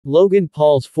Logan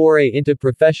Paul's foray into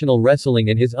professional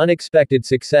wrestling and his unexpected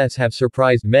success have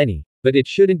surprised many, but it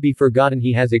shouldn't be forgotten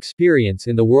he has experience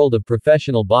in the world of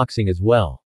professional boxing as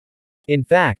well. In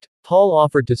fact, Paul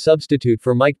offered to substitute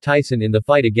for Mike Tyson in the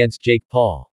fight against Jake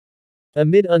Paul.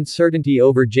 Amid uncertainty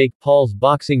over Jake Paul's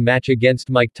boxing match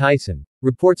against Mike Tyson,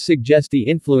 reports suggest the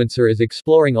influencer is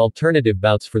exploring alternative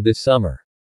bouts for this summer.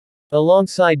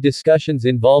 Alongside discussions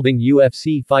involving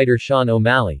UFC fighter Sean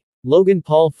O'Malley, Logan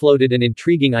Paul floated an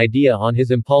intriguing idea on his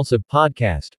Impaulsive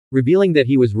podcast, revealing that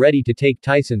he was ready to take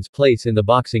Tyson's place in the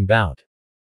boxing bout.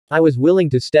 "I was willing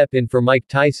to step in for Mike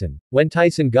Tyson when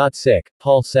Tyson got sick,"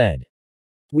 Paul said.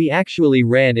 "We actually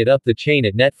ran it up the chain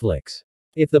at Netflix.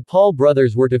 If the Paul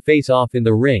brothers were to face off in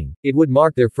the ring, it would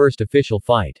mark their first official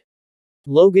fight."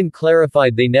 Logan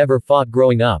clarified they never fought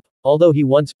growing up, although he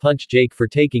once punched Jake for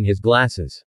taking his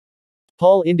glasses.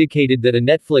 Paul indicated that a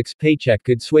Netflix paycheck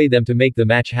could sway them to make the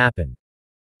match happen.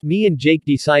 "Me and Jake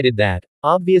decided that,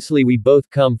 obviously we both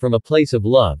come from a place of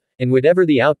love, and whatever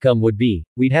the outcome would be,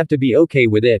 we'd have to be okay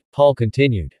with it," Paul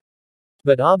continued.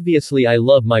 "But obviously I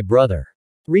love my brother."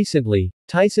 Recently,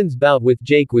 Tyson's bout with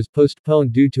Jake was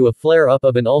postponed due to a flare-up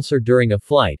of an ulcer during a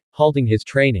flight, halting his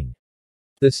training.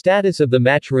 The status of the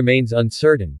match remains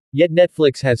uncertain, yet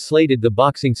Netflix has slated the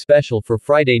boxing special for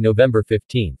Friday, November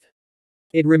 15th.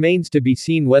 It remains to be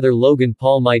seen whether Logan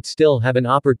Paul might still have an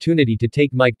opportunity to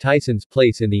take Mike Tyson's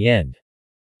place in the end.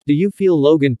 Do you feel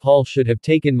Logan Paul should have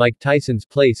taken Mike Tyson's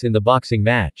place in the boxing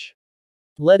match?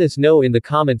 Let us know in the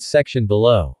comments section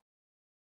below.